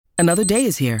Another day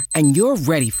is here, and you're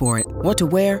ready for it. What to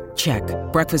wear? Check.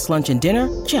 Breakfast, lunch, and dinner?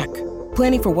 Check.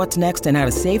 Planning for what's next and how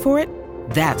to save for it?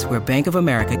 That's where Bank of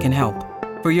America can help.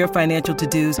 For your financial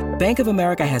to-dos, Bank of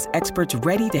America has experts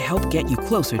ready to help get you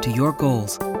closer to your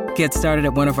goals. Get started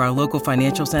at one of our local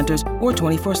financial centers or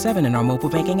 24/7 in our mobile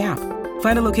banking app.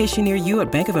 Find a location near you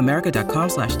at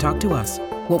bankofamerica.com/talktous.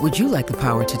 What would you like the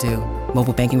power to do?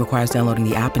 Mobile banking requires downloading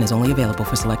the app and is only available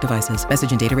for select devices.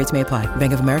 Message and data rates may apply.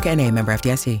 Bank of America N.A., member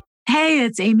FDIC. Hey,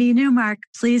 it's Amy Newmark.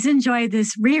 Please enjoy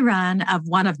this rerun of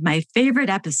one of my favorite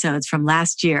episodes from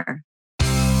last year.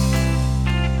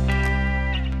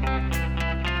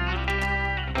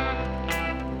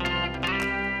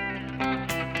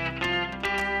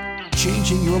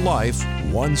 Changing your life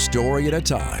one story at a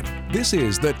time. This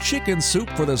is the Chicken Soup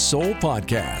for the Soul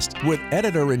podcast with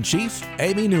Editor-in-Chief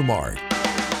Amy Newmark.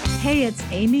 Hey, it's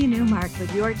Amy Newmark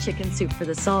with your Chicken Soup for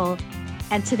the Soul.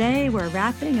 And today we're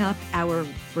wrapping up our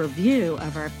review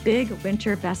of our big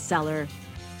winter bestseller,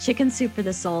 Chicken Soup for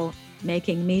the Soul,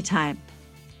 Making Me Time.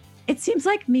 It seems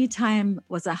like me time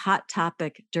was a hot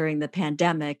topic during the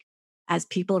pandemic as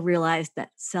people realized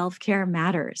that self-care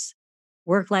matters.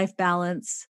 Work-life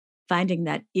balance, finding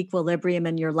that equilibrium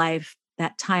in your life,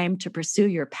 that time to pursue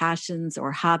your passions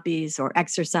or hobbies or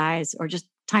exercise or just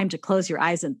time to close your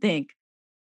eyes and think.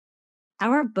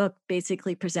 Our book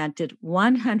basically presented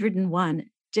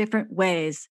 101 different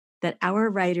ways that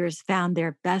our writers found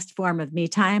their best form of me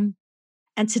time.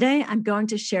 And today I'm going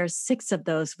to share 6 of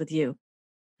those with you.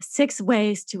 6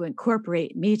 ways to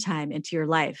incorporate me time into your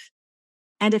life.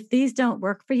 And if these don't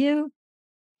work for you,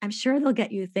 I'm sure they'll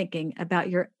get you thinking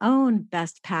about your own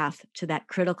best path to that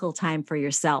critical time for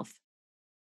yourself.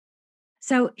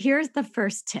 So here's the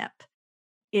first tip.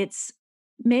 It's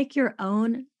make your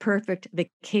own perfect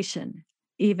vacation,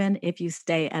 even if you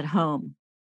stay at home.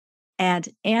 And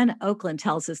Anne Oakland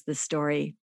tells us this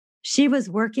story. She was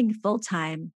working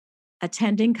full-time,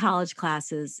 attending college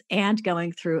classes, and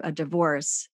going through a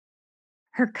divorce.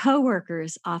 Her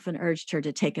coworkers often urged her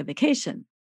to take a vacation,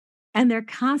 and their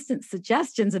constant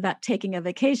suggestions about taking a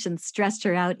vacation stressed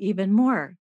her out even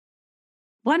more.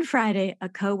 One Friday, a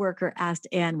coworker asked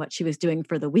Anne what she was doing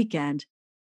for the weekend,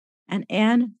 and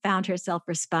Anne found herself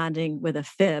responding with a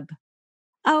fib.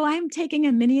 "Oh, I'm taking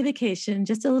a mini vacation,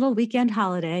 just a little weekend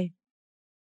holiday."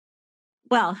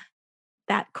 Well,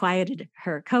 that quieted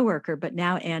her coworker, but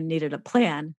now Anne needed a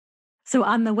plan. So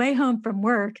on the way home from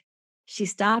work, she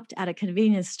stopped at a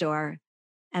convenience store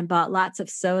and bought lots of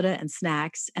soda and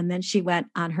snacks, and then she went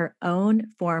on her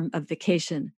own form of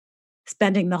vacation,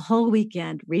 spending the whole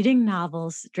weekend reading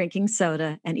novels, drinking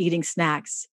soda, and eating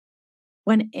snacks.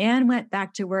 When Anne went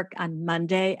back to work on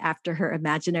Monday after her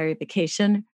imaginary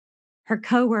vacation, her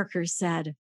coworkers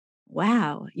said,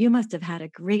 "Wow, you must have had a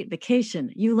great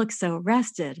vacation. You look so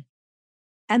rested."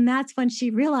 And that's when she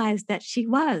realized that she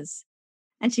was,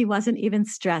 and she wasn't even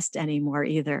stressed anymore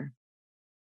either.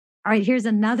 All right, here's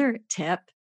another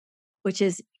tip, which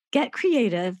is get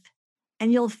creative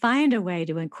and you'll find a way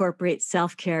to incorporate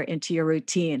self-care into your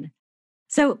routine.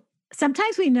 So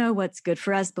sometimes we know what's good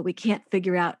for us, but we can't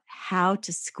figure out how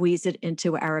to squeeze it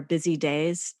into our busy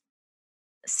days.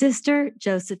 Sister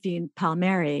Josephine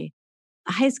Palmieri,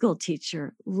 a high school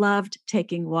teacher, loved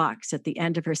taking walks at the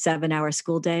end of her 7-hour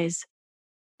school days,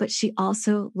 but she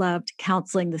also loved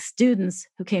counseling the students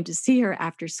who came to see her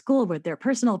after school with their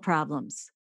personal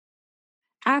problems.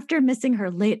 After missing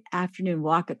her late afternoon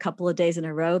walk a couple of days in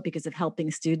a row because of helping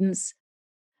students,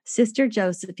 Sister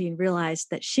Josephine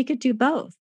realized that she could do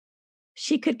both.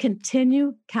 She could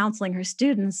continue counseling her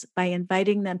students by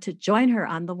inviting them to join her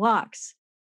on the walks.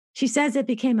 She says it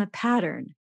became a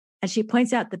pattern, and she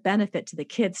points out the benefit to the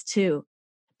kids too,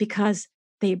 because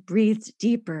they breathed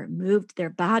deeper, moved their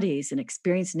bodies, and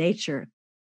experienced nature.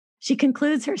 She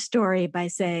concludes her story by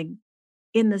saying,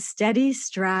 "In the steady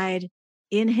stride,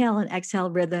 inhale and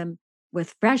exhale rhythm,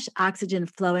 with fresh oxygen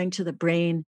flowing to the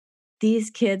brain, these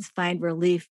kids find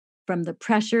relief from the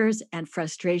pressures and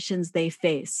frustrations they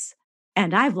face.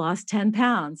 And I've lost 10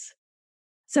 pounds.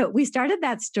 So we started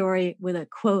that story with a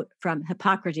quote from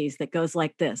Hippocrates that goes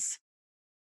like this: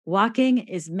 "Walking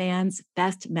is man's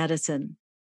best medicine."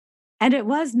 And it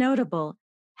was notable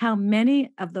how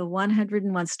many of the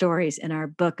 101 stories in our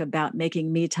book about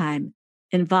making me time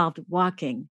involved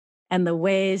walking and the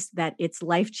ways that it's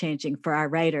life-changing for our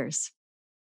writers.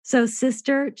 So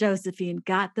Sister Josephine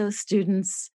got those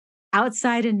students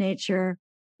outside in nature,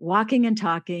 walking and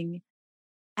talking.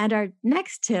 And our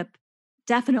next tip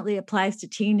definitely applies to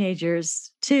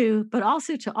teenagers too, but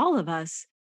also to all of us.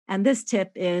 And this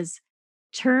tip is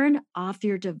turn off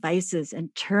your devices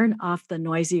and turn off the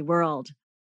noisy world.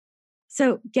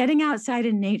 So getting outside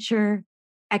in nature,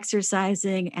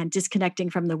 exercising, and disconnecting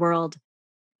from the world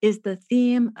is the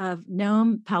theme of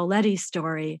Noam Pauletti's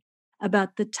story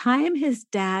about the time his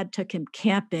dad took him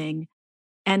camping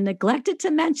and neglected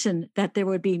to mention that there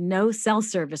would be no cell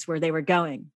service where they were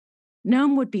going.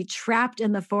 Noam would be trapped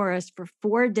in the forest for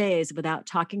 4 days without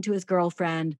talking to his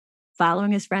girlfriend,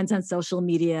 following his friends on social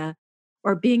media,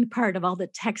 or being part of all the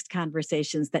text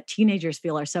conversations that teenagers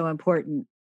feel are so important.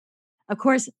 Of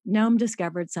course, Noam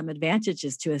discovered some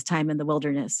advantages to his time in the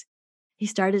wilderness. He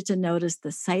started to notice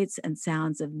the sights and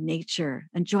sounds of nature,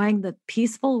 enjoying the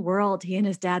peaceful world he and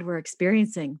his dad were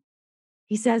experiencing.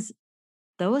 He says,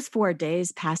 "Those 4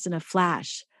 days passed in a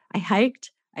flash. I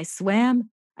hiked, I swam,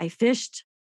 I fished.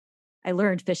 I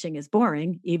learned fishing is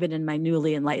boring, even in my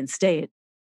newly enlightened state.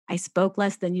 I spoke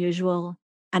less than usual,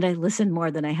 and I listened more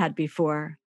than I had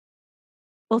before."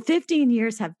 Well, 15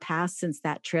 years have passed since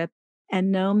that trip,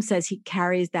 and Noam says he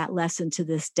carries that lesson to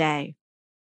this day.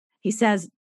 He says,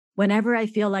 "Whenever I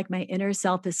feel like my inner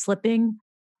self is slipping,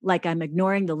 like I'm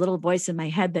ignoring the little voice in my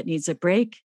head that needs a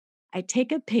break, I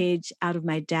take a page out of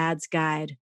my dad's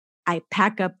guide. I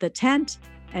pack up the tent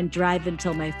and drive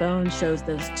until my phone shows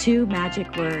those 2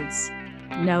 magic words,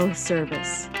 no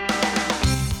service."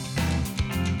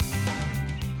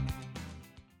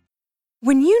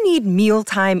 When you need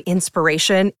mealtime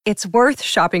inspiration, it's worth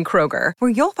shopping Kroger, where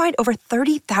you'll find over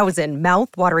 30,000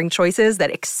 mouth-watering choices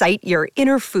that excite your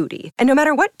inner foodie. And no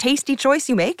matter what tasty choice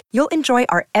you make, you'll enjoy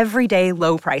our everyday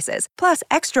low prices, plus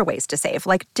extra ways to save,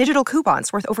 like digital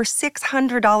coupons worth over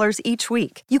 $600 each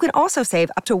week. You can also save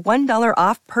up to $1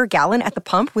 off per gallon at the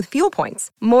pump with fuel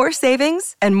points. More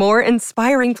savings and more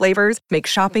inspiring flavors make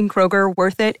shopping Kroger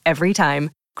worth it every time.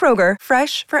 Kroger,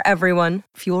 fresh for everyone.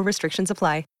 Fuel restrictions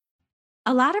apply.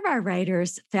 A lot of our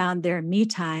writers found their me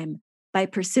time by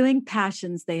pursuing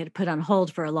passions they had put on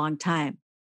hold for a long time.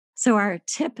 So our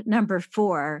tip number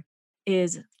 4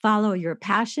 is follow your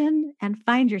passion and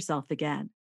find yourself again.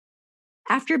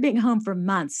 After being home for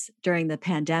months during the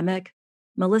pandemic,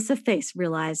 Melissa Face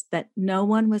realized that no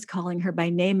one was calling her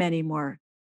by name anymore.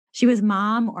 She was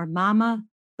mom or mama,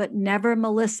 but never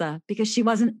Melissa because she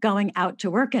wasn't going out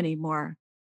to work anymore.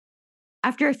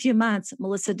 After a few months,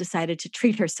 Melissa decided to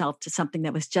treat herself to something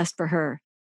that was just for her.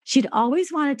 She'd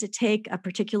always wanted to take a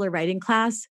particular writing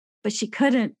class, but she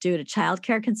couldn't due to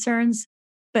childcare concerns.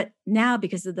 But now,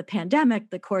 because of the pandemic,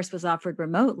 the course was offered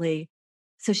remotely,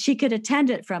 so she could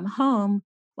attend it from home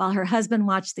while her husband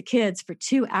watched the kids for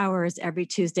 2 hours every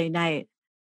Tuesday night.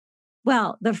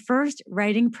 Well, the first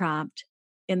writing prompt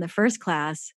in the first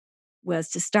class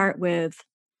was to start with,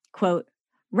 quote,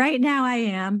 "Right now I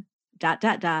am, ...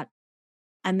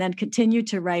 and then continue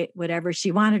to write whatever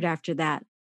she wanted after that.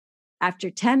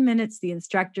 After 10 minutes, the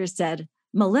instructor said,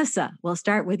 "Melissa, we'll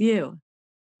start with you."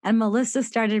 And Melissa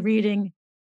started reading,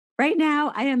 "Right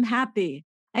now, I am happy.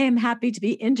 I am happy to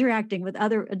be interacting with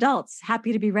other adults,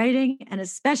 happy to be writing, and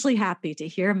especially happy to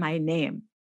hear my name."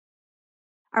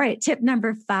 All right, tip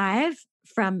number 5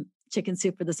 from Chicken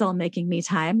Soup for the Soul, Making Me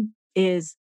Time,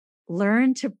 is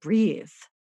learn to breathe.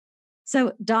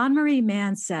 So Dawn Marie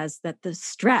Mann says that the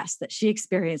stress that she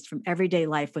experienced from everyday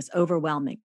life was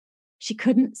overwhelming. She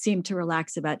couldn't seem to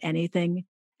relax about anything,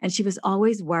 and she was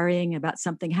always worrying about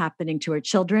something happening to her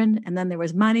children. And then there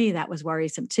was money that was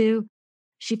worrisome too.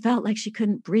 She felt like she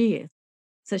couldn't breathe.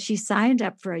 So she signed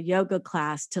up for a yoga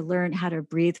class to learn how to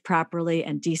breathe properly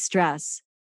and de-stress.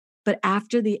 But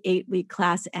after the 8-week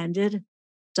class ended,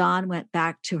 Dawn went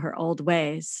back to her old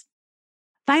ways.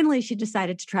 Finally, she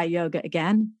decided to try yoga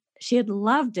again. She had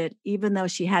loved it, even though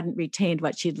she hadn't retained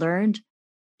what she'd learned.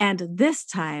 And this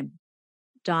time,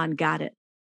 Dawn got it.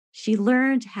 She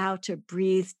learned how to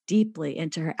breathe deeply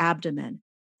into her abdomen,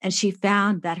 and she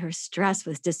found that her stress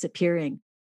was disappearing.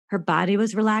 Her body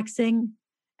was relaxing,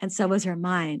 and so was her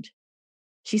mind.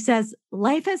 She says,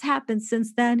 life has happened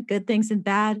since then, good things and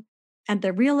bad, and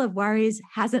the reel of worries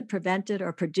hasn't prevented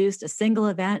or produced a single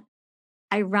event.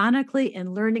 Ironically,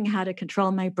 in learning how to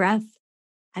control my breath,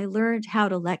 I learned how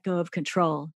to let go of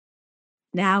control.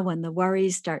 Now, when the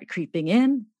worries start creeping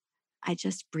in, I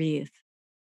just breathe.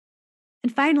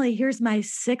 And finally, here's my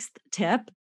 6th tip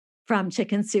from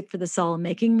Chicken Soup for the Soul,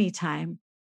 Making Me Time.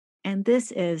 And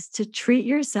this is to treat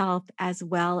yourself as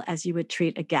well as you would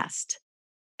treat a guest.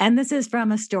 And this is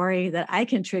from a story that I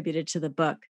contributed to the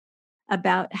book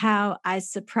about how I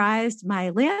surprised my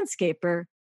landscaper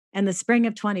in the spring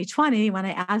of 2020, when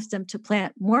I asked him to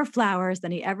plant more flowers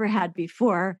than he ever had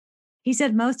before. He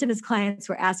said most of his clients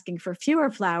were asking for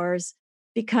fewer flowers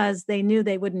because they knew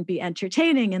they wouldn't be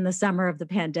entertaining in the summer of the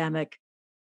pandemic.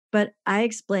 But I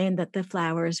explained that the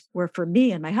flowers were for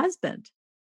me and my husband,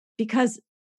 because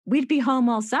we'd be home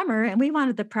all summer and we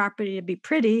wanted the property to be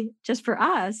pretty just for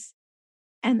us.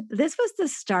 And this was the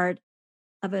start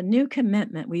of a new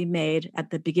commitment we made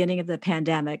at the beginning of the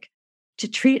pandemic to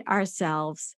treat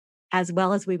ourselves as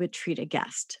well as we would treat a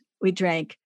guest. We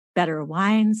drank better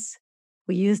wines.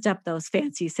 We used up those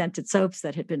fancy scented soaps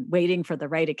that had been waiting for the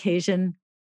right occasion.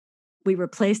 We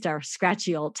replaced our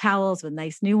scratchy old towels with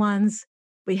nice new ones.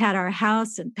 We had our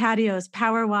house and patios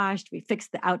power washed. We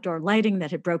fixed the outdoor lighting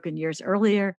that had broken years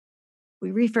earlier.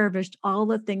 We refurbished all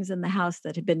the things in the house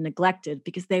that had been neglected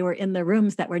because they were in the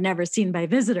rooms that were never seen by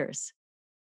visitors.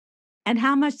 And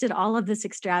how much did all of this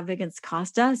extravagance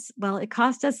cost us? Well, it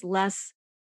cost us less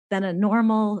than a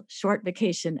normal short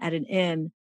vacation at an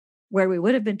inn where we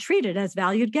would have been treated as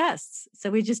valued guests.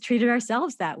 So we just treated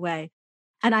ourselves that way.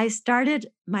 And I started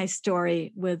my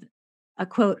story with a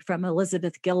quote from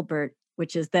Elizabeth Gilbert,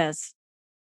 which is this: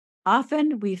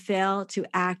 "Often we fail to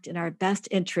act in our best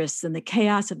interests in the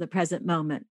chaos of the present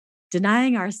moment,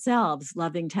 denying ourselves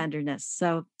loving tenderness."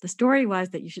 So the story was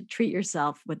that you should treat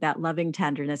yourself with that loving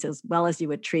tenderness as well as you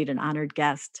would treat an honored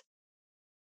guest.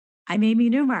 I'm Amy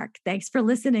Newmark. Thanks for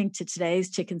listening to today's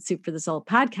Chicken Soup for the Soul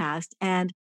podcast.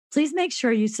 And please make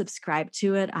sure you subscribe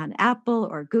to it on Apple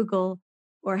or Google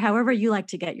or however you like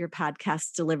to get your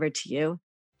podcasts delivered to you.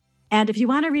 And if you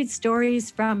want to read stories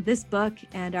from this book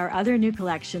and our other new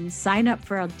collections, sign up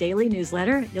for our daily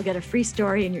newsletter. You'll get a free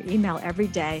story in your email every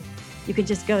day. You can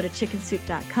just go to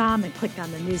chickensoup.com and click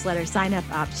on the newsletter sign up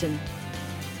option.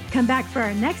 Come back for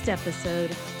our next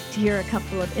episode to hear a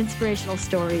couple of inspirational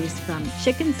stories from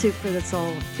Chicken Soup for the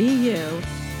Soul, Be You,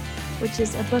 which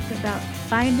is a book about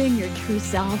finding your true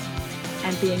self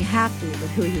and being happy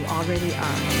with who you already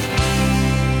are.